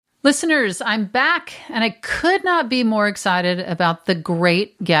Listeners, I'm back, and I could not be more excited about the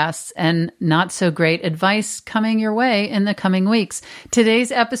great guests and not so great advice coming your way in the coming weeks.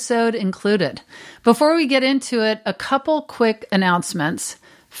 Today's episode included. Before we get into it, a couple quick announcements.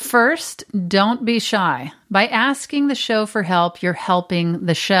 First, don't be shy. By asking the show for help, you're helping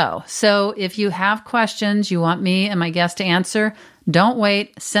the show. So if you have questions you want me and my guest to answer, don't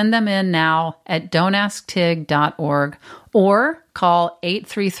wait. Send them in now at don'tasktig.org or call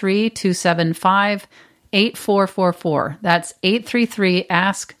 833-275-8444. That's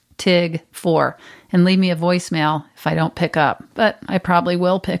 833-ASK-TIG-4. And leave me a voicemail if I don't pick up, but I probably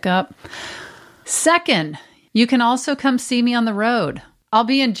will pick up. Second, you can also come see me on the road. I'll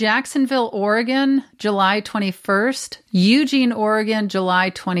be in Jacksonville, Oregon, July 21st, Eugene, Oregon,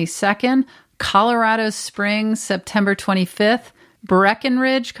 July 22nd, Colorado Springs, September 25th,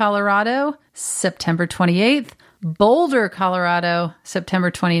 Breckenridge, Colorado, September 28th, Boulder, Colorado, September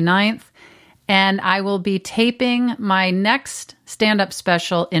 29th, and I will be taping my next stand-up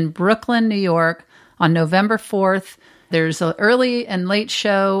special in Brooklyn, New York on November 4th. There's an early and late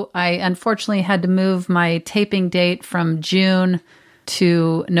show. I unfortunately had to move my taping date from June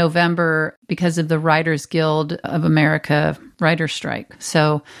to November because of the Writers Guild of America writer strike.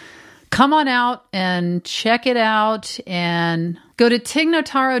 So come on out and check it out, and go to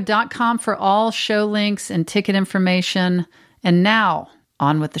tignotaro.com for all show links and ticket information. And now,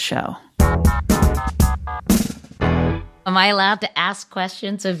 on with the show. Am I allowed to ask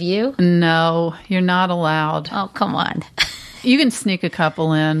questions of you? No, you're not allowed. Oh, come on. You can sneak a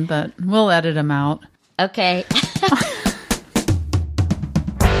couple in, but we'll edit them out. Okay.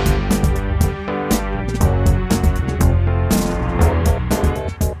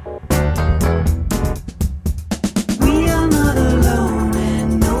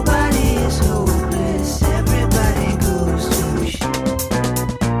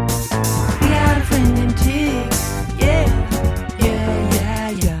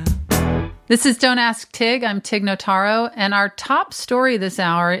 This is Don't Ask Tig. I'm Tig Notaro, and our top story this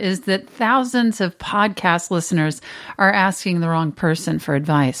hour is that thousands of podcast listeners are asking the wrong person for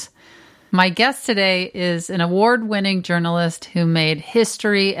advice. My guest today is an award-winning journalist who made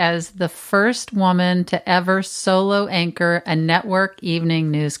history as the first woman to ever solo anchor a network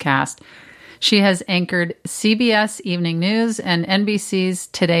evening newscast. She has anchored CBS Evening News and NBC's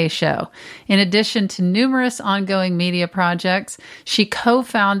Today Show. In addition to numerous ongoing media projects, she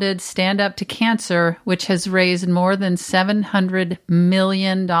co-founded Stand Up to Cancer, which has raised more than $700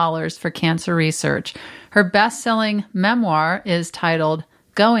 million for cancer research. Her best-selling memoir is titled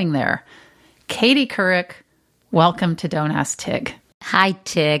Going There. Katie Couric, welcome to Don't Ask Tig. Hi,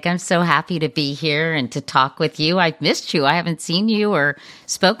 Tig. I'm so happy to be here and to talk with you. I've missed you. I haven't seen you or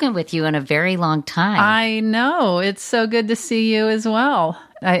spoken with you in a very long time. I know. It's so good to see you as well.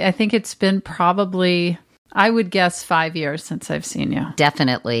 I think it's been probably, I would guess, 5 years since I've seen you.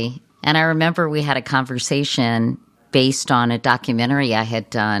 Definitely. And I remember we had a conversation based on a documentary I had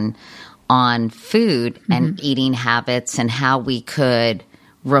done on food and eating habits and how we could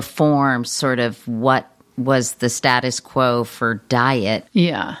reform sort of what was the status quo for diet.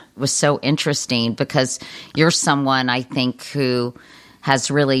 Yeah. It was so interesting because you're someone, I think, who has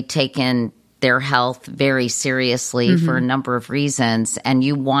really taken their health very seriously for a number of reasons. And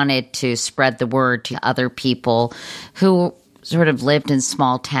you wanted to spread the word to other people who sort of lived in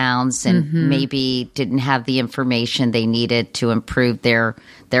small towns and maybe didn't have the information they needed to improve their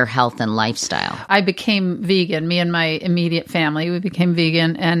health and lifestyle. I became vegan. Me and my immediate family, we became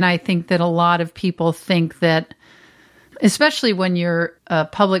vegan. And I think that a lot of people think that, especially when you're a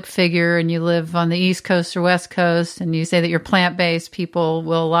public figure and you live on the East Coast or West Coast and you say that you're plant-based, people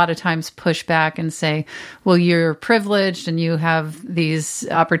will a lot of times push back and say, well, you're privileged and you have these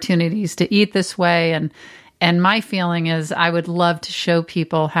opportunities to eat this way. And my feeling is I would love to show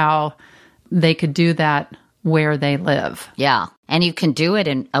people how they could do that where they live. Yeah. And you can do it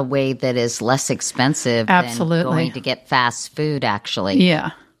in a way that is less expensive than going to get fast food, actually. Yeah.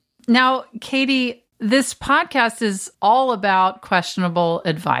 Now, Katie, this podcast is all about questionable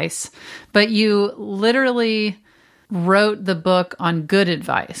advice, but you literally wrote the book on good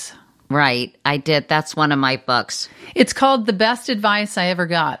advice. Right. I did. That's one of my books. It's called The Best Advice I Ever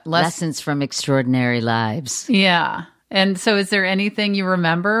Got. Lessons from Extraordinary Lives. Yeah. And so is there anything you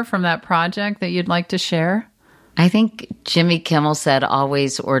remember from that project that you'd like to share? I think Jimmy Kimmel said,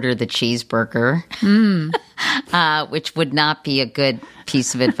 always order the cheeseburger, which would not be a good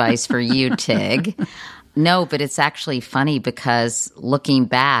piece of advice for you, Tig. No, but it's actually funny because looking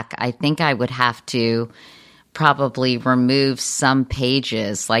back, I think I would have to probably remove some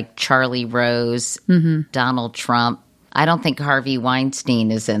pages like Charlie Rose, Donald Trump, I don't think Harvey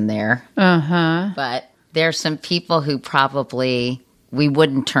Weinstein is in there. Uh-huh. But there's some people who probably we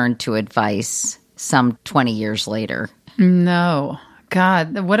wouldn't turn to advice some 20 years later. No.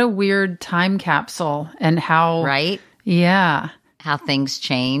 God, what a weird time capsule and how... Right? Yeah. How things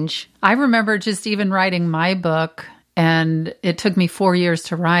change. I remember just even writing my book, and it took me 4 years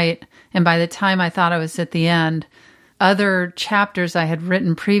to write. And by the time I thought I was at the end, other chapters I had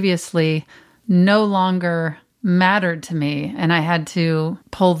written previously no longer mattered to me. And I had to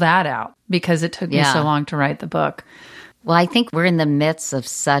pull that out because it took me so long to write the book. Well, I think we're in the midst of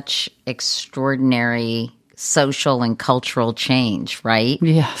such extraordinary social and cultural change, right?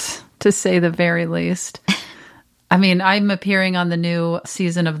 Yes, to say the very least. I mean, I'm appearing on the new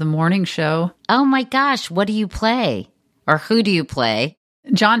season of The Morning Show. Oh my gosh, what do you play? Or who do you play?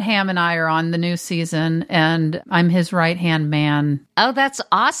 John Hamm and I are on the new season, and I'm his right-hand man. Oh, that's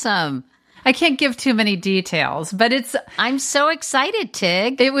awesome. I can't give too many details, but I'm so excited,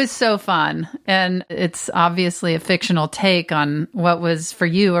 Tig. It was so fun. And it's obviously a fictional take on what was, for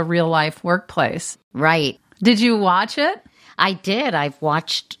you, a real-life workplace. Right. Did you watch it? I did. I've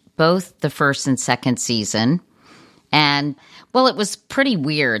watched both the first and second season. And, well, it was pretty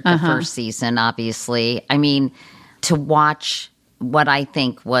weird, the first season, obviously. I mean, to watch what I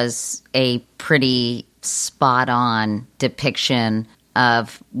think was a pretty spot-on depiction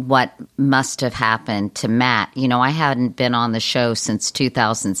of what must have happened to Matt. You know, I hadn't been on the show since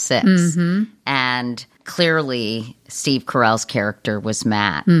 2006. And clearly, Steve Carell's character was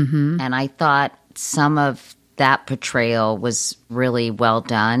Matt. And I thought some of that portrayal was really well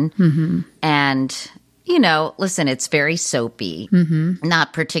done. And, you know, listen, it's very soapy,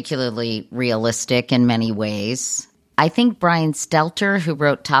 not particularly realistic in many ways. I think Brian Stelter, who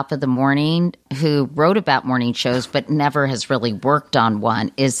wrote Top of the Morning, who wrote about morning shows but never has really worked on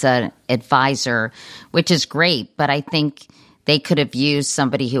one, is an advisor, which is great. But I think they could have used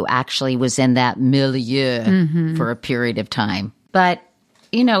somebody who actually was in that milieu for a period of time. But,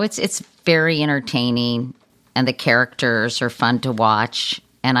 you know, it's very entertaining, and the characters are fun to watch.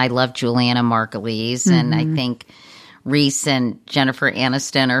 And I love Juliana Margulies, and I think Reese and Jennifer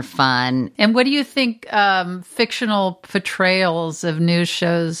Aniston are fun. And what do you think fictional portrayals of news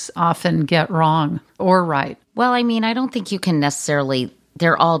shows often get wrong or right? Well, I mean, I don't think you can necessarily...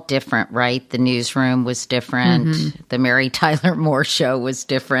 They're all different, right? The Newsroom was different. The Mary Tyler Moore Show was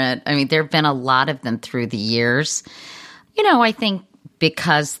different. I mean, there have been a lot of them through the years. You know, I think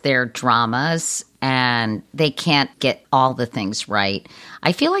because they're dramas and they can't get all the things right.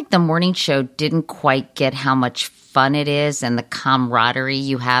 I feel like the morning show didn't quite get how much fun it is and the camaraderie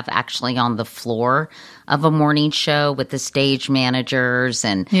you have actually on the floor of a morning show with the stage managers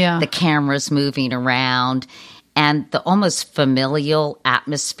and the cameras moving around and the almost familial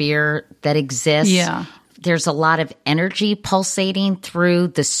atmosphere that exists. Yeah. There's a lot of energy pulsating through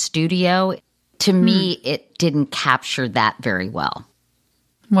the studio. To me, it didn't capture that very well.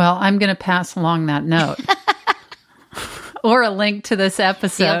 Well, I'm going to pass along that note. Or a link to this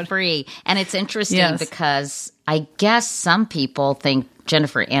episode. Feel free. And it's interesting because I guess some people think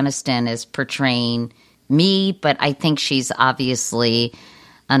Jennifer Aniston is portraying me, but I think she's obviously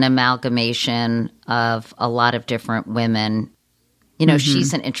an amalgamation of a lot of different women. You know,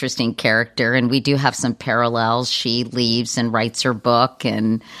 she's an interesting character, and we do have some parallels. She leaves and writes her book,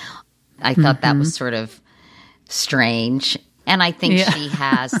 and I thought that was sort of strange. And I think she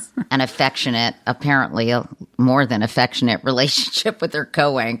has an affectionate, apparently a more than affectionate relationship with her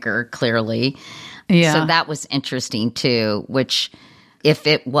co-anchor, clearly. Yeah. So that was interesting too, which if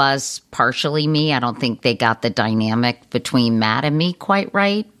it was partially me, I don't think they got the dynamic between Matt and me quite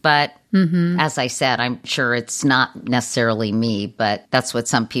right. But as I said, I'm sure it's not necessarily me, but that's what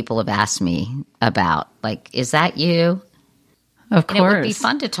some people have asked me about. Like, is that you? Of course. And it would be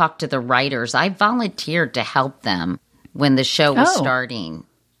fun to talk to the writers. I volunteered to help them when the show was starting,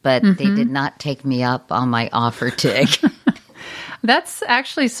 but they did not take me up on my offer, Tig. That's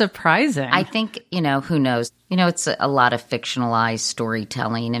actually surprising. I think, you know, who knows? You know, it's a lot of fictionalized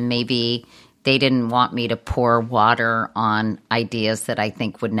storytelling, and maybe they didn't want me to pour water on ideas that I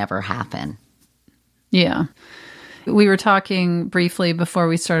think would never happen. Yeah. We were talking briefly before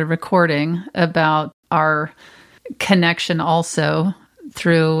we started recording about our connection also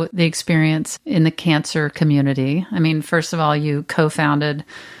through the experience in the cancer community. I mean, first of all, you co-founded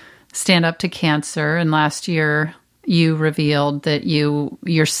Stand Up to Cancer, and last year you revealed that you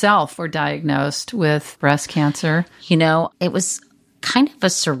yourself were diagnosed with breast cancer. You know, it was kind of a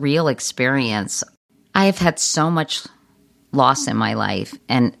surreal experience. I have had so much loss in my life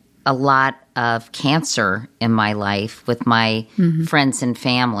and a lot of cancer in my life with my friends and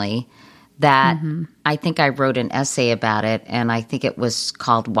family that I think I wrote an essay about it, and I think it was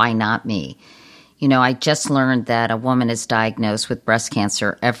called Why Not Me? I just learned that a woman is diagnosed with breast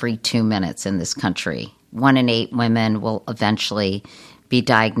cancer every 2 minutes in this country. 1 in 8 women will eventually be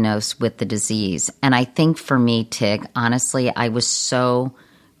diagnosed with the disease. And I think for me, Tig, honestly, I was so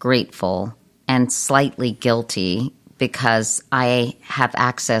grateful and slightly guilty because I have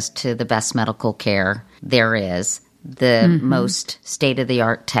access to the best medical care there is, the most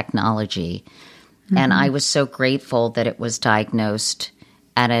state-of-the-art technology. And I was so grateful that it was diagnosed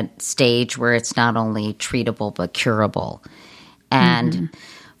at a stage where it's not only treatable but curable. And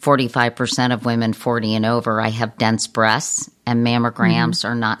 45% of women 40 and over, I have dense breasts, and mammograms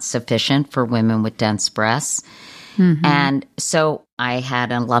are not sufficient for women with dense breasts. And so I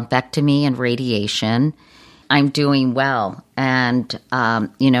had a lumpectomy and radiation. I'm doing well. And, now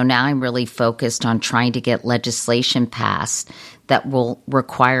I'm really focused on trying to get legislation passed that will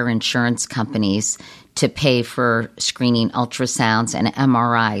require insurance companies to pay for screening ultrasounds and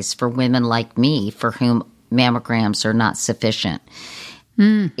MRIs for women like me for whom mammograms are not sufficient.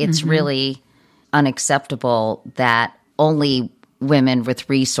 It's really unacceptable that only women with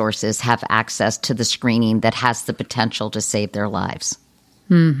resources have access to the screening that has the potential to save their lives.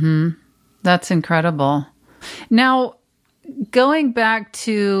 That's incredible. Now, going back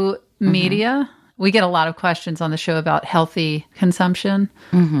to media, we get a lot of questions on the show about healthy consumption.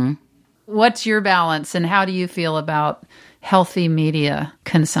 What's your balance, and how do you feel about healthy media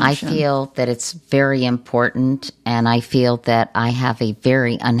consumption? I feel that it's very important, and I feel that I have a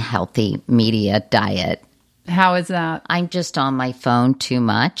very unhealthy media diet. How is that? I'm just on my phone too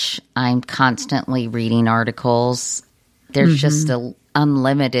much. I'm constantly reading articles. There's just an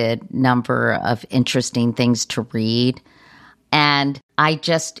unlimited number of interesting things to read. And I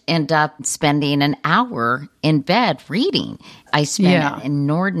just end up spending an hour in bed reading. I spend an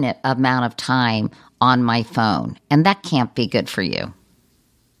inordinate amount of time on my phone, and that can't be good for you.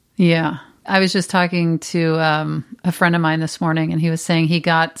 Yeah. I was just talking to a friend of mine this morning, and he was saying he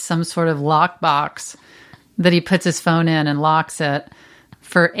got some sort of lockbox that he puts his phone in and locks it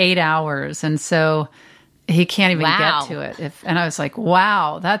for 8 hours. And so he can't even get to it. And I was like,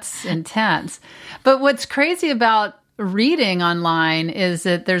 wow, that's intense. But what's crazy about reading online is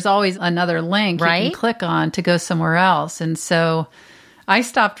that there's always another link you can click on to go somewhere else. And so I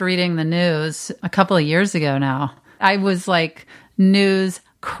stopped reading the news a couple of years ago now. I was like news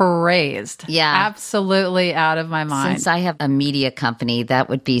crazed. Yeah. Absolutely out of my mind. Since I have a media company, that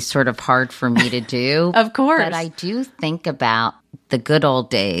would be sort of hard for me to do. Of course. But I do think about the good old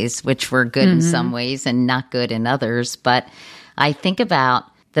days, which were good in some ways and not good in others. But I think about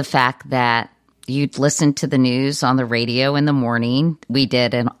the fact that you'd listen to the news on the radio in the morning. We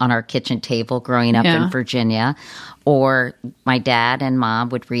did on our kitchen table growing up in Virginia. Or my dad and mom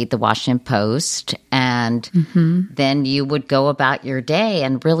would read the Washington Post, and then you would go about your day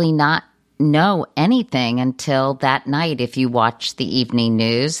and really not know anything until that night if you watched the evening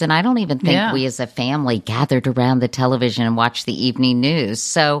news. And I don't even think we as a family gathered around the television and watched the evening news.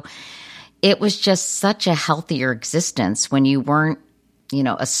 So it was just such a healthier existence when you weren't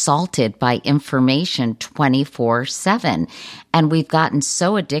assaulted by information 24/7. And we've gotten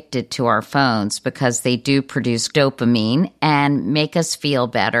so addicted to our phones because they do produce dopamine and make us feel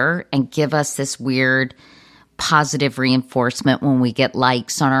better and give us this weird positive reinforcement when we get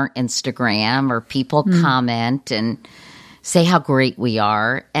likes on our Instagram or people comment and say how great we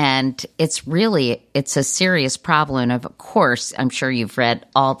are. And it's a serious problem. And of course, I'm sure you've read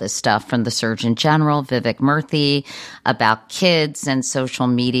all this stuff from the Surgeon General, Vivek Murthy, about kids and social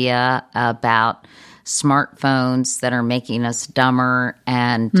media, about smartphones that are making us dumber.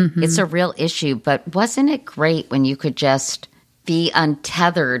 And it's a real issue. But wasn't it great when you could just be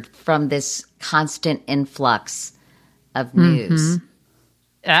untethered from this constant influx of news?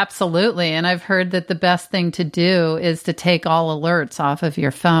 Absolutely. And I've heard that the best thing to do is to take all alerts off of your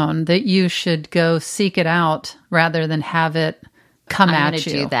phone, that you should go seek it out rather than have it come at you. I'm going to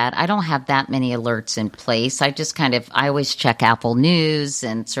do that. I don't have that many alerts in place. I just I always check Apple News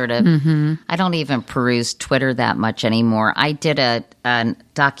and sort of, I don't even peruse Twitter that much anymore. I did a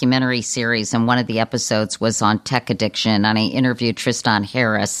documentary series, and one of the episodes was on tech addiction, and I interviewed Tristan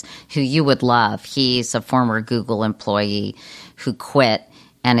Harris, who you would love. He's a former Google employee who quit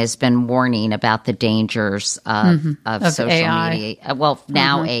and has been warning about the dangers of social AI. media. Well,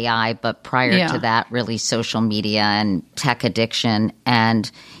 now AI, but prior to that, really social media and tech addiction.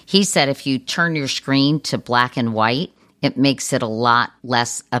 And he said if you turn your screen to black and white, it makes it a lot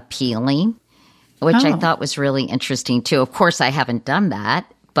less appealing, which I thought was really interesting, too. Of course, I haven't done that,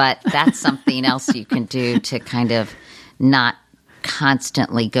 but that's something else you can do to kind of not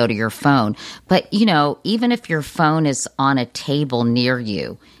constantly go to your phone. But, you know, even if your phone is on a table near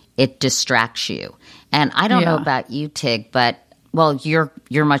you, it distracts you. And I don't know about you, Tig, but, well, you're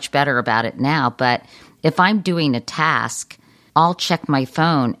much better about it now. But if I'm doing a task, I'll check my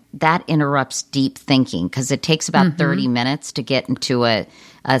phone. That interrupts deep thinking because it takes about 30 minutes to get into a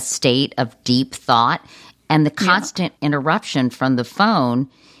state of deep thought. And the constant interruption from the phone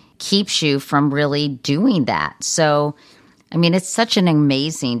keeps you from really doing that. So, I mean, it's such an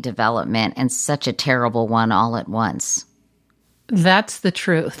amazing development and such a terrible one all at once. That's the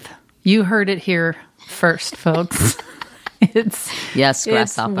truth. You heard it here first, folks. It's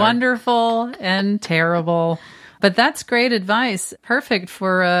wonderful and terrible. But that's great advice. Perfect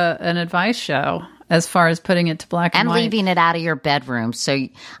for an advice show as far as putting it to black and white. And leaving it out of your bedroom. So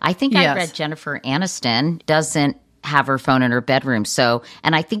I think I read Jennifer Aniston doesn't have her phone in her bedroom. So,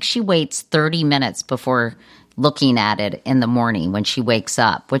 and I think she waits 30 minutes before looking at it in the morning when she wakes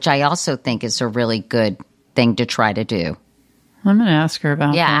up, which I also think is a really good thing to try to do. I'm going to ask her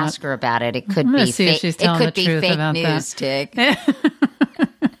about that. Yeah, ask her about it. It could be fake. It could be fake news, Tig.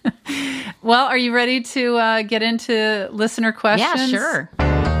 Well, are you ready to get into listener questions? Yeah, sure.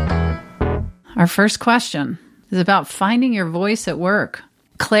 Our first question is about finding your voice at work.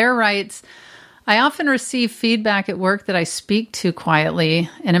 Claire writes, I often receive feedback at work that I speak too quietly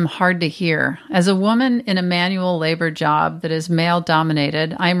and am hard to hear. As a woman in a manual labor job that is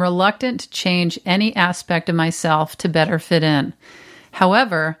male-dominated, I am reluctant to change any aspect of myself to better fit in.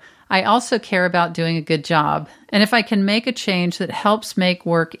 However, I also care about doing a good job, and if I can make a change that helps make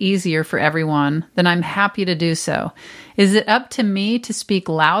work easier for everyone, then I'm happy to do so. Is it up to me to speak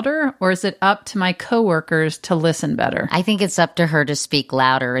louder, or is it up to my coworkers to listen better? I think it's up to her to speak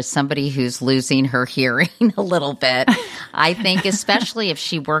louder as somebody who's losing her hearing a little bit. I think especially if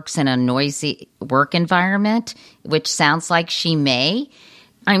she works in a noisy work environment, which sounds like she may,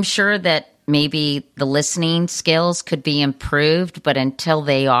 I'm sure that maybe the listening skills could be improved, but until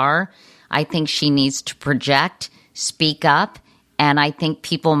they are, I think she needs to project, speak up, and I think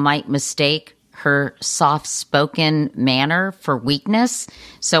people might mistake her soft-spoken manner for weakness.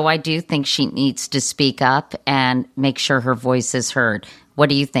 So I do think she needs to speak up and make sure her voice is heard. What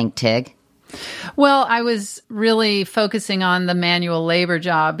do you think, Tig? Well, I was really focusing on the manual labor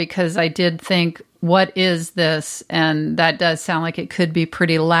job because I did think, what is this? And that does sound like it could be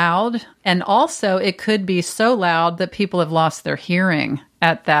pretty loud. And also it could be so loud that people have lost their hearing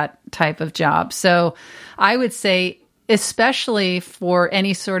at that type of job. So I would say, especially for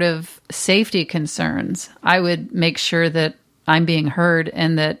any sort of safety concerns, I would make sure that I'm being heard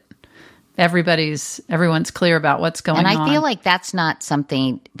and that everyone's clear about what's going on. And I feel like that's not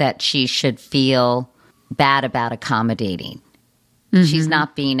something that she should feel bad about accommodating. Mm-hmm. She's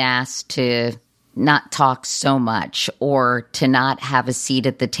not being asked to not talk so much or to not have a seat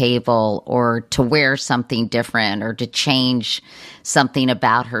at the table or to wear something different or to change something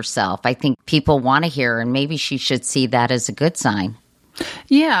about herself. I think people want to hear, and maybe she should see that as a good sign.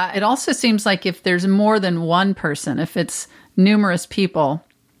 Yeah, it also seems like if there's more than one person, if it's numerous people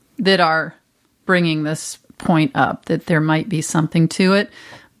that are bringing this point up, that there might be something to it.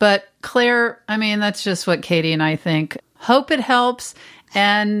 But Claire, I mean, that's just what Katie and I think. Hope it helps.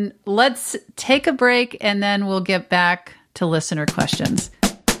 And let's take a break, and then we'll get back to listener questions.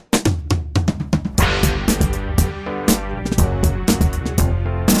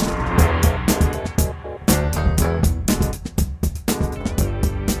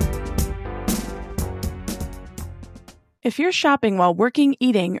 If you're shopping while working,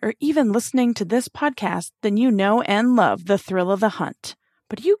 eating, or even listening to this podcast, then you know and love the thrill of the hunt.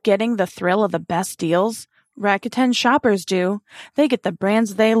 But are you getting the thrill of the best deals? Rakuten shoppers do. They get the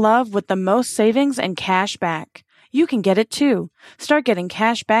brands they love with the most savings and cash back. You can get it too. Start getting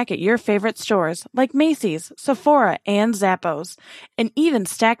cash back at your favorite stores like Macy's, Sephora, and Zappos, and even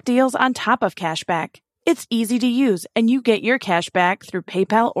stack deals on top of cash back. It's easy to use, and you get your cash back through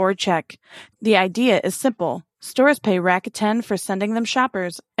PayPal or check. The idea is simple. Stores pay Rakuten for sending them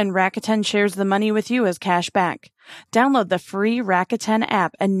shoppers, and Rakuten shares the money with you as cash back. Download the free Rakuten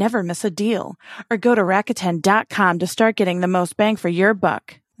app and never miss a deal. Or go to Rakuten.com to start getting the most bang for your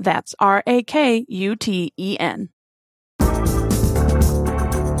buck. That's Rakuten.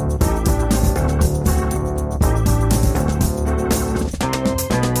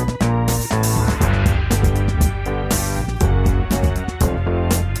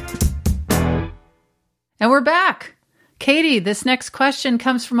 And we're back. Katie, this next question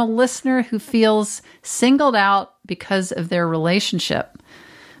comes from a listener who feels singled out because of their relationship.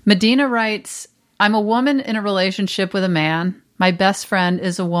 Medina writes, I'm a woman in a relationship with a man. My best friend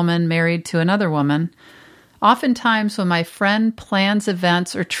is a woman married to another woman. Oftentimes when my friend plans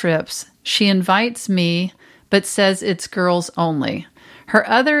events or trips, she invites me, but says it's girls only. Her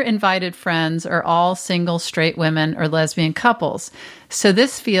other invited friends are all single straight women or lesbian couples. So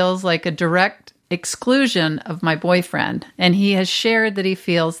this feels like a direct exclusion of my boyfriend, and he has shared that he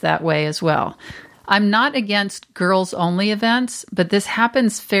feels that way as well. I'm not against girls-only events, but this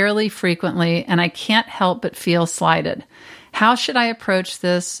happens fairly frequently, and I can't help but feel slighted. How should I approach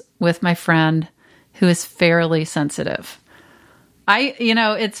this with my friend who is fairly sensitive?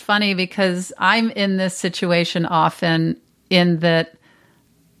 It's funny because I'm in this situation often in that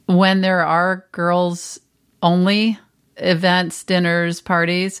when there are girls-only events, dinners,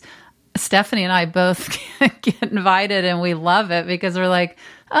 parties, Stephanie and I both get invited and we love it because we're like,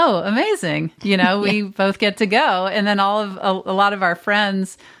 oh, amazing. We both get to go. And then a lot of our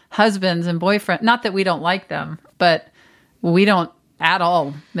friends, husbands and boyfriends, not that we don't like them, but we don't at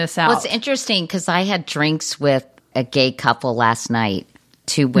all miss out. Well, it's interesting because I had drinks with a gay couple last night,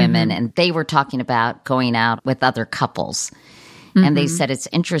 two women, and they were talking about going out with other couples. And they said it's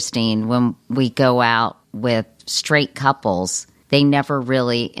interesting when we go out with straight couples, they never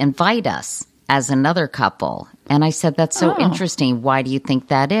really invite us as another couple. And I said, that's so interesting. Why do you think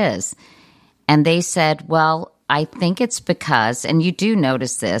that is? And they said, well, I think it's because, and you do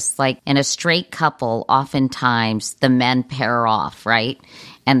notice this, like in a straight couple, oftentimes the men pair off, right?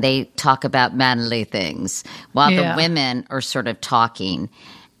 And they talk about manly things while the women are sort of talking.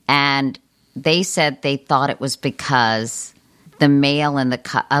 And they said they thought it was because the male in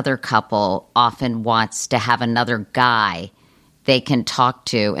the other couple often wants to have another guy they can talk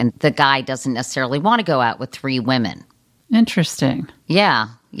to, and the guy doesn't necessarily want to go out with three women. Interesting. Yeah.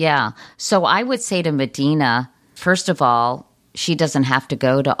 So I would say to Medina, first of all, she doesn't have to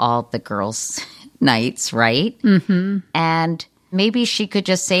go to all the girls' nights, right? Mm-hmm. And maybe she could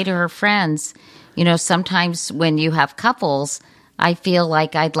just say to her friends, sometimes when you have couples, I feel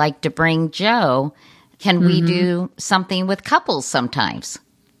like I'd like to bring Joe. Can we do something with couples sometimes?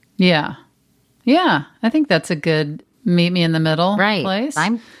 Yeah. I think that's a good meet me in the middle place.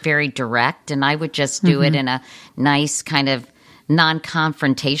 I'm very direct, and I would just do it in a nice kind of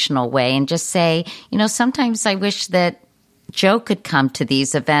non-confrontational way and just say, sometimes I wish that Joe could come to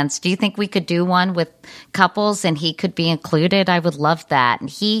these events. Do you think we could do one with couples and he could be included? I would love that. And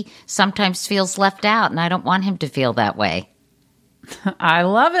he sometimes feels left out, and I don't want him to feel that way. I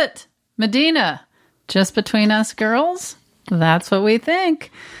love it. Medina, just between us girls, that's what we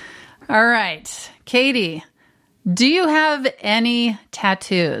think. All right. Katie, do you have any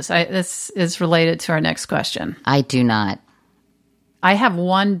tattoos? This is related to our next question. I do not. I have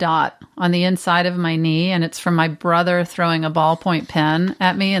one dot on the inside of my knee, and it's from my brother throwing a ballpoint pen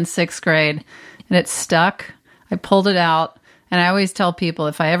at me in 6th grade, and it's stuck. I pulled it out, and I always tell people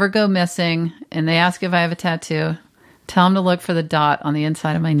if I ever go missing and they ask if I have a tattoo, tell them to look for the dot on the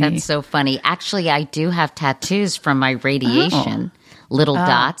inside of my knee. That's so funny. Actually, I do have tattoos from my radiation, little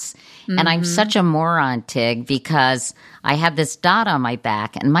dots. And I'm such a moron, Tig, because I have this dot on my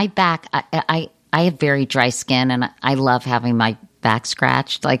back. And my back, I have very dry skin, and I love having my back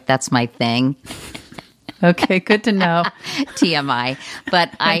scratched. Like, that's my thing. Okay, good to know. TMI.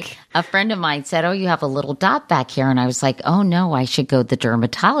 But a friend of mine said, oh, you have a little dot back here. And I was like, oh, no, I should go to the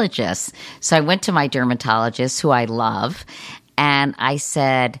dermatologist. So I went to my dermatologist, who I love, and I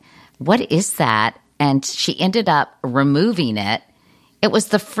said, what is that? And she ended up removing it. It was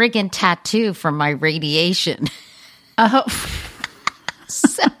the friggin' tattoo from my radiation. Oh.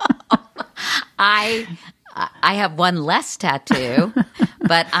 So I have one less tattoo,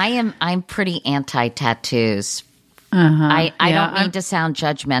 but I'm pretty anti-tattoos. I don't mean to sound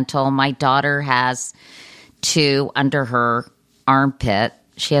judgmental. My daughter has 2 under her armpit.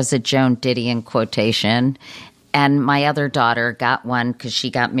 She has a Joan Didion quotation. And my other daughter got one because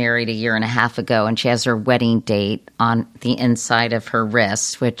she got married a year and a half ago, and she has her wedding date on the inside of her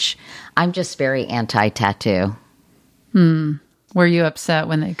wrist, which I'm just very anti-tattoo. Were you upset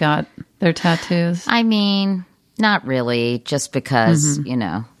when they got their tattoos? I mean, not really, just because,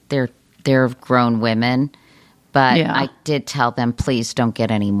 they're grown women. But I did tell them, please don't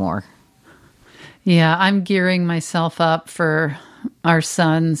get any more. Yeah, I'm gearing myself up for our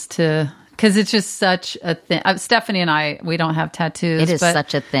sons to... Because it's just such a thing. Stephanie and I, we don't have tattoos. It is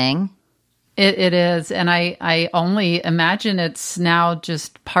such a thing. It is. And I only imagine it's now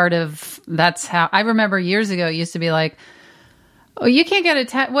just part of, that's how, I remember years ago, it used to be like, oh, you can't get a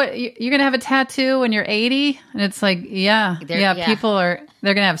tattoo. What, you're going to have a tattoo when you're 80? And it's like, people they're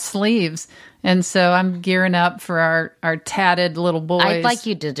going to have sleeves. And so I'm gearing up for our tatted little boys. I'd like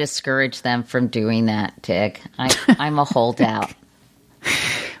you to discourage them from doing that, Tig. I'm a holdout.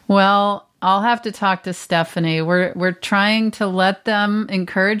 Well, I'll have to talk to Stephanie. We're trying to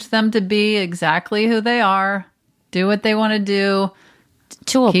encourage them to be exactly who they are, do what they want to do.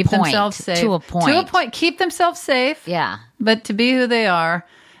 To a keep point. themselves safe. To a point. Keep themselves safe. Yeah. But to be who they are.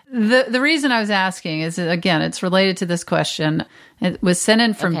 The reason I was asking is, again, it's related to this question. It was sent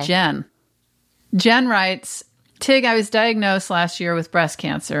in from Jen. Jen writes, Tig, I was diagnosed last year with breast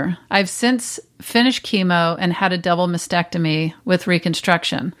cancer. I've since finished chemo and had a double mastectomy with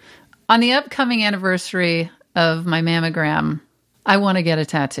reconstruction. On the upcoming anniversary of my mammogram, I want to get a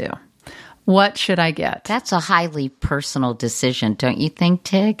tattoo. What should I get? That's a highly personal decision, don't you think,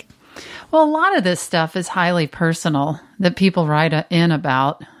 Tig? Well, a lot of this stuff is highly personal that people write in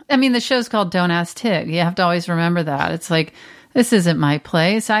about. I mean, the show's called Don't Ask Tig. You have to always remember that. It's like, this isn't my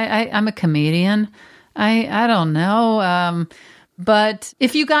place. I'm a comedian. I don't know. But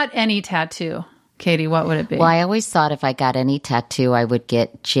if you got any tattoo, Katie, what would it be? Well, I always thought if I got any tattoo, I would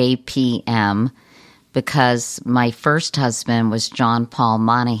get JPM because my first husband was John Paul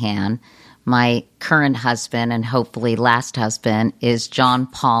Monahan. My current husband and hopefully last husband is John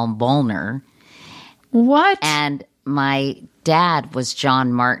Paul Molnar. What? And my dad was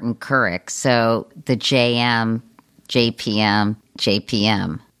John Martin Couric. So the JM, JPM,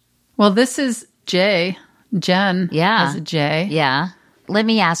 JPM. Well, this is J. Jen has a J. Yeah. Let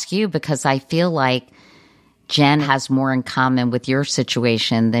me ask you, because I feel like Jen has more in common with your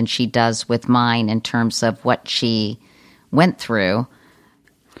situation than she does with mine in terms of what she went through.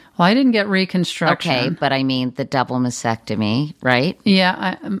 Well, I didn't get reconstruction. Okay, but I mean the double mastectomy, right?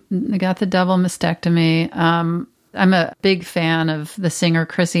 Yeah, I got the double mastectomy. I'm a big fan of the singer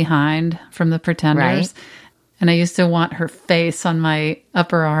Chrissie Hynde from The Pretenders. Right. And I used to want her face on my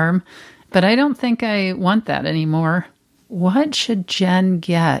upper arm. But I don't think I want that anymore. What should Jen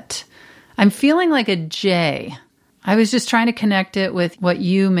get? I'm feeling like a J. I was just trying to connect it with what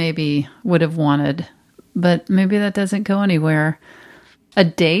you maybe would have wanted. But maybe that doesn't go anywhere. A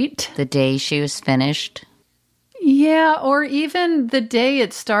date? The day she was finished? Yeah, or even the day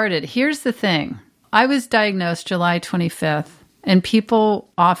it started. Here's the thing. I was diagnosed July 25th, and people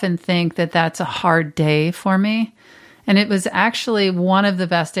often think that that's a hard day for me. And it was actually one of the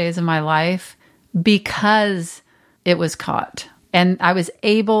best days of my life because it was caught. And I was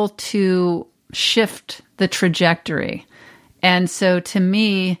able to shift the trajectory. And so to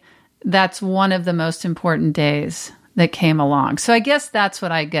me, that's one of the most important days that came along. So I guess that's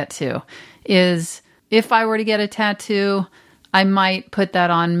what I get to, is if I were to get a tattoo, I might put that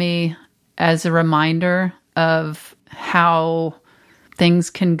on me as a reminder of how things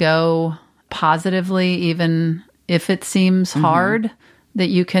can go positively, even if it seems hard, that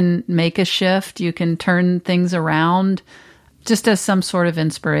you can make a shift, you can turn things around, just as some sort of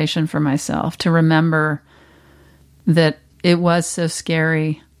inspiration for myself to remember that it was so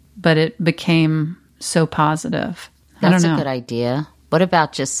scary, but it became so positive. That's a good idea. What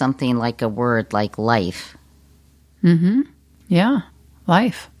about just something like a word like life? Mm-hmm. Yeah.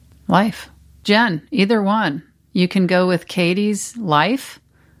 Life. Jen, either one. You can go with Katie's life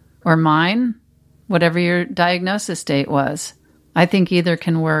or mine, whatever your diagnosis date was. I think either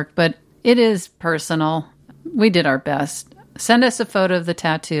can work, but it is personal. We did our best. Send us a photo of the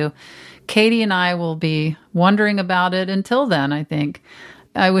tattoo. Katie and I will be wondering about it until then, I think.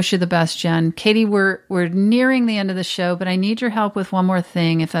 I wish you the best, Jen. Katie, we're nearing the end of the show, but I need your help with one more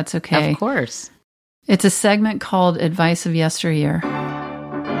thing, if that's okay. Of course. It's a segment called Advice of Yesteryear.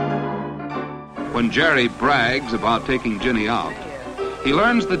 When Jerry brags about taking Ginny out, he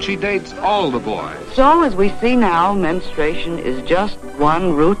learns that she dates all the boys. So as we see now, menstruation is just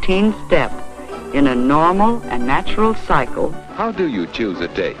one routine step in a normal and natural cycle. How do you choose a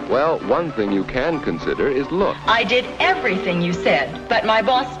date? Well, one thing you can consider is look. I did everything you said, but my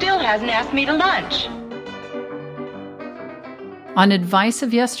boss still hasn't asked me to lunch. On Advice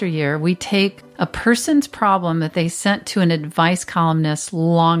of Yesteryear, we take a person's problem that they sent to an advice columnist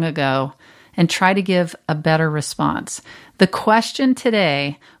long ago and try to give a better response. The question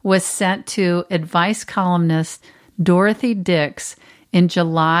today was sent to advice columnist Dorothy Dix in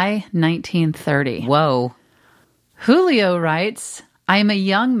July 1930. Whoa. Julio writes, I am a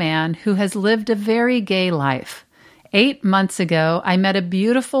young man who has lived a very gay life. 8 months ago, I met a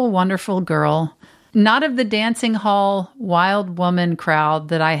beautiful, wonderful girl, not of the dancing hall, wild woman crowd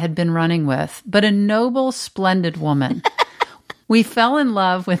that I had been running with, but a noble, splendid woman. We fell in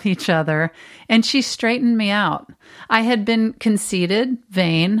love with each other, and she straightened me out. I had been conceited,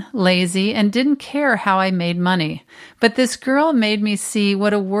 vain, lazy, and didn't care how I made money. But this girl made me see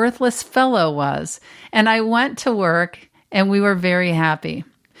what a worthless fellow was, and I went to work, and we were very happy.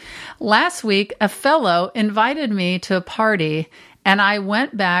 Last week, a fellow invited me to a party, And I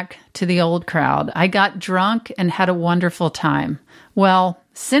went back to the old crowd. I got drunk and had a wonderful time. Well,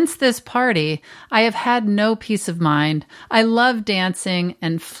 since this party, I have had no peace of mind. I love dancing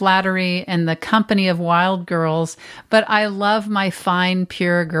and flattery and the company of wild girls, but I love my fine,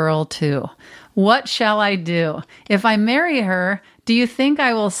 pure girl too. What shall I do? If I marry her, do you think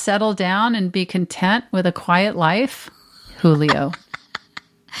I will settle down and be content with a quiet life? Julio.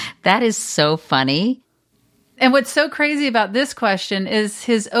 That is so funny. And what's so crazy about this question is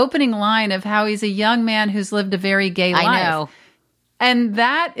his opening line of how he's a young man who's lived a very gay life. I know. And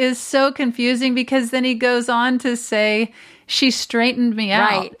that is so confusing because then he goes on to say, she straightened me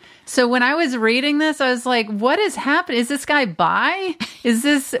out. Right. So when I was reading this, I was like, what is happening? Is this guy bi?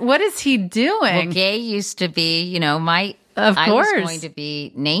 What is he doing? Well, gay used to be, Of course. I was going to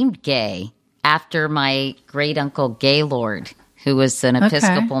be named Gay after my great uncle Gaylord, who was an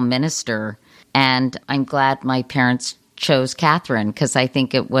Episcopal minister. And I'm glad my parents chose Catherine because I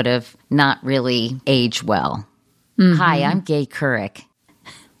think it would have not really aged well. Mm-hmm. Hi, I'm Gay Couric.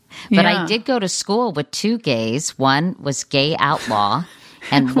 But I did go to school with two gays. One was Gay Outlaw,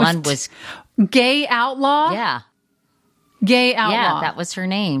 and one was... Gay Outlaw? Yeah. Gay Outlaw. Yeah, that was her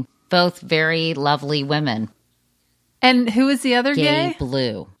name. Both very lovely women. And who was the other gay? Gay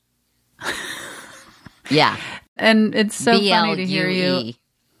Blue. Yeah. And it's so funny to hear you... BLUE.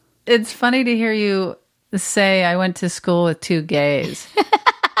 It's funny to hear you say, I went to school with two gays.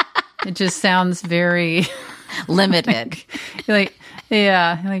 It just sounds very... limited.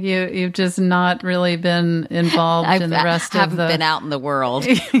 You've just not really been involved in the rest of the... I've been out in the world.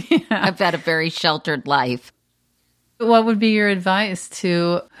 I've had a very sheltered life. What would be your advice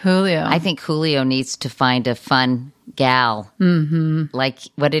to Julio? I think Julio needs to find a fun gal. Mm-hmm. Like,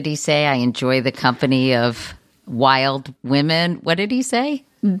 what did he say? I enjoy the company of wild women. What did he say?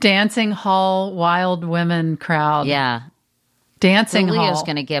 Dancing hall, wild women crowd. Yeah. Dancing Julio's hall.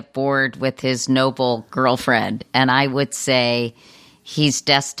 going to get bored with his noble girlfriend. And I would say he's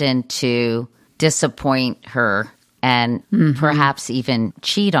destined to disappoint her and perhaps even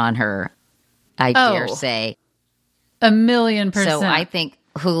cheat on her, I dare say. 1,000,000%. So I think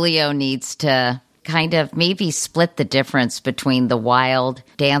Julio needs to kind of maybe split the difference between the wild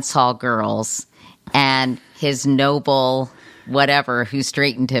dance hall girls and his noble whatever who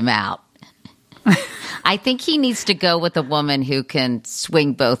straightened him out. I think he needs to go with a woman who can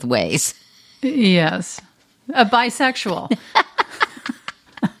swing both ways. Yes. A bisexual.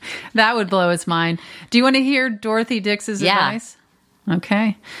 That would blow his mind. Do you want to hear Dorothy Dix's advice?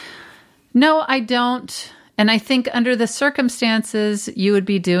 Okay. No, I don't. And I think under the circumstances, you would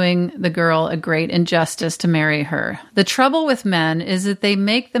be doing the girl a great injustice to marry her. The trouble with men is that they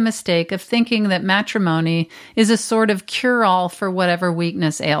make the mistake of thinking that matrimony is a sort of cure-all for whatever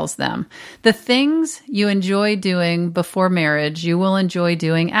weakness ails them. The things you enjoy doing before marriage, you will enjoy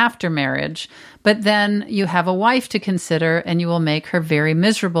doing after marriage. But then you have a wife to consider, and you will make her very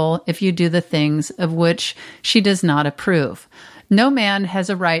miserable if you do the things of which she does not approve. No man has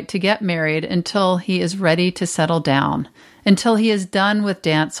a right to get married until he is ready to settle down, until he is done with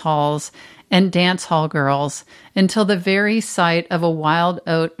dance halls and dance hall girls, until the very sight of a wild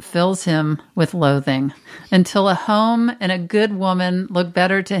oat fills him with loathing, until a home and a good woman look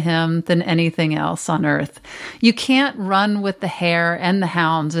better to him than anything else on earth. You can't run with the hare and the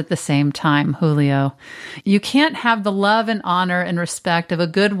hounds at the same time, Julio. You can't have the love and honor and respect of a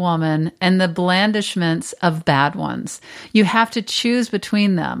good woman and the blandishments of bad ones. You have to choose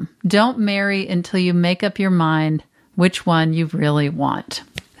between them. Don't marry until you make up your mind which one you really want.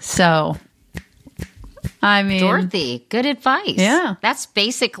 So... I mean, Dorothy, good advice. Yeah. That's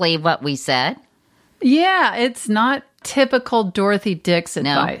basically what we said. Yeah, it's not typical Dorothy Dix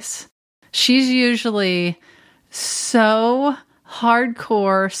advice. No. She's usually so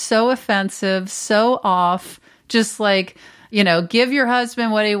hardcore, so offensive, so off, just like, give your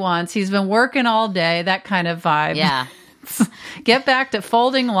husband what he wants. He's been working all day, that kind of vibe. Yeah. Get back to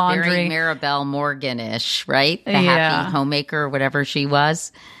folding laundry. Very Maribel Morgan-ish, right? The happy homemaker, whatever she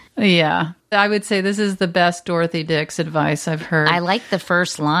was. Yeah. I would say this is the best Dorothy Dix advice I've heard. I like the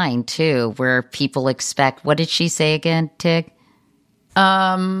first line, too, where people expect... What did she say again, Tig?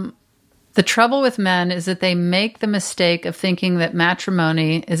 The trouble with men is that they make the mistake of thinking that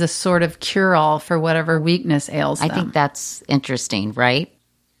matrimony is a sort of cure-all for whatever weakness ails them. I think that's interesting, right?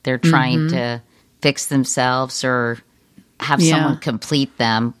 They're trying to fix themselves or have someone complete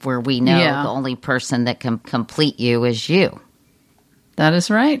them, where we know the only person that can complete you is you. That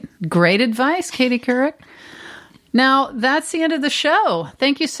is right. Great advice, Katie Couric. Now, that's the end of the show.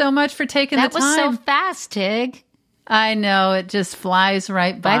 Thank you so much for taking the time. That was so fast, Tig. I know. It just flies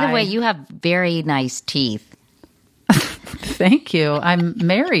right by. By the way, you have very nice teeth. Thank you. I'm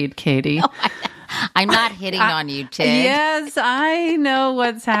married, Katie. I'm not hitting on you, Tig. Yes, I know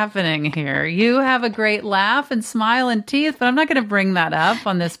what's happening here. You have a great laugh and smile and teeth, but I'm not going to bring that up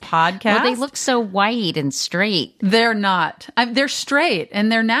on this podcast. Well, they look so white and straight. They're not. They're straight,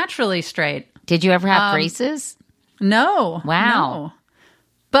 and they're naturally straight. Did you ever have braces? No. Wow. No.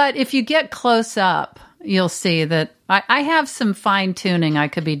 But if you get close up, you'll see that I have some fine tuning I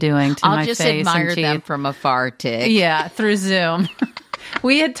could be doing to my face and teeth. I'll just admire them from afar, Tig. Yeah, through Zoom.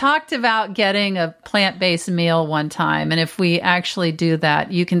 We had talked about getting a plant-based meal one time, and if we actually do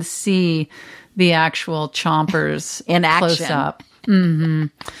that, you can see the actual chompers in action. Close up. Mm-hmm.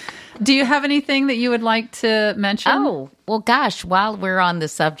 Do you have anything that you would like to mention? Oh, well, gosh, while we're on the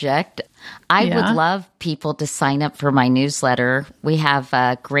subject, I would love people to sign up for my newsletter. We have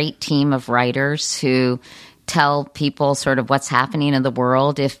a great team of writers who tell people sort of what's happening in the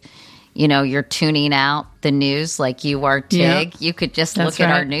world. If you're tuning out the news like you are, Tig, you could just look at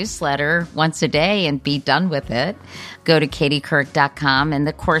our newsletter once a day and be done with it. Go to katiecouric.com. And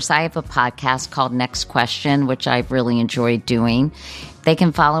of course, I have a podcast called Next Question, which I've really enjoyed doing. They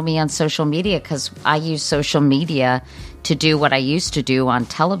can follow me on social media because I use social media to do what I used to do on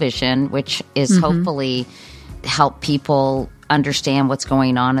television, which is hopefully help people understand what's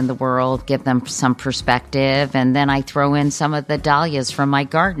going on in the world, give them some perspective, and then I throw in some of the dahlias from my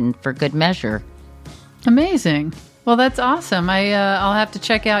garden for good measure. Amazing. Well, that's awesome. I'll have to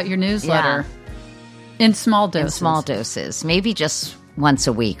check out your newsletter in small doses. In small doses. Maybe just once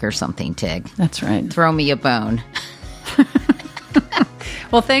a week or something, Tig. That's right. Throw me a bone.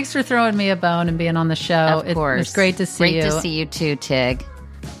 Well, thanks for throwing me a bone and being on the show. Of course. It's great to see you. Great to see you too, Tig.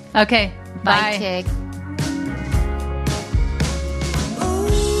 Okay. Bye, Tig.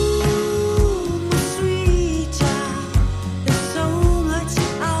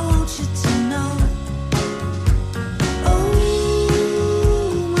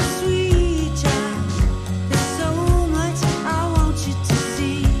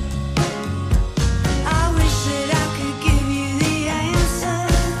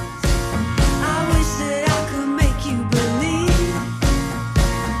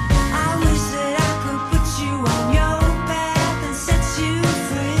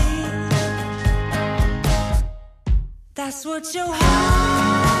 That's what your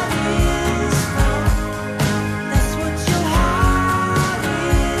heart is for. That's what your heart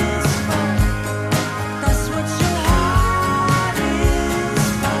is for. That's what your heart is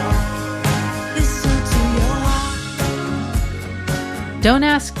for. Listen to your heart. Don't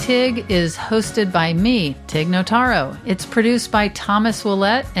Ask Tig is hosted by me, Tig Notaro. It's produced by Thomas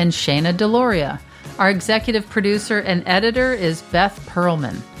Willett and Shayna Deloria. Our executive producer and editor is Beth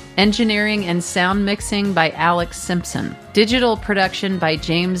Perlman. Engineering and sound mixing by Alex Simpson. Digital production by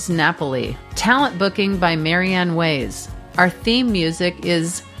James Napoli. Talent booking by Marianne Ways. Our theme music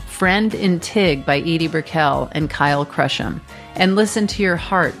is Friend in Tig by Edie Brickell and Kyle Crusham. And Listen to Your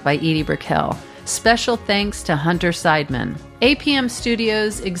Heart by Edie Brickell. Special thanks to Hunter Seidman. APM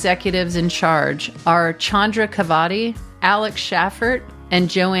Studios executives in charge are Chandra Kavadi, Alex Schaffert, and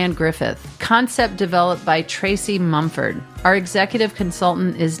Joanne Griffith. Concept developed by Tracy Mumford. Our executive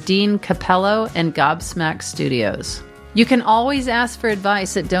consultant is Dean Capello and Gobsmack Studios. You can always ask for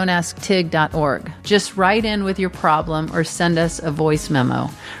advice at don'tasktig.org. Just write in with your problem or send us a voice memo.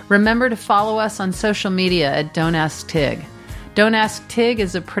 Remember to follow us on social media at Don't Ask Tig. Don't Ask Tig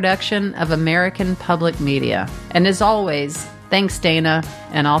is a production of American Public Media. And as always, thanks Dana,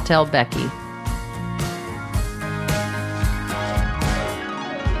 and I'll tell Becky.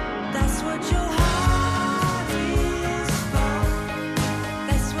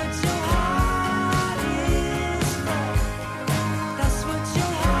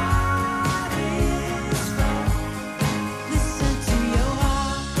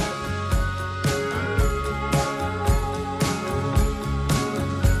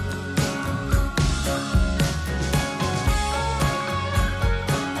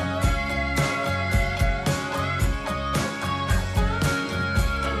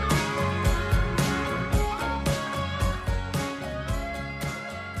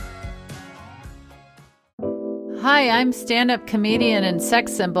 Hi, I'm stand-up comedian and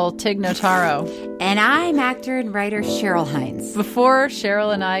sex symbol Tig Notaro. And I'm actor and writer Cheryl Hines. Before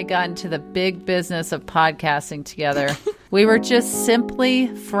Cheryl and I got into the big business of podcasting together, we were just simply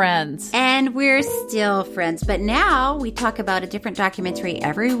friends. And we're still friends. But now we talk about a different documentary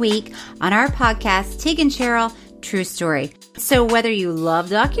every week on our podcast, Tig and Cheryl, True Story. So whether you love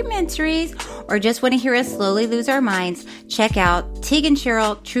documentaries or just want to hear us slowly lose our minds, check out Tig and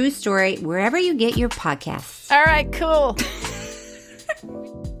Cheryl, True Story, wherever you get your podcasts. All right, cool.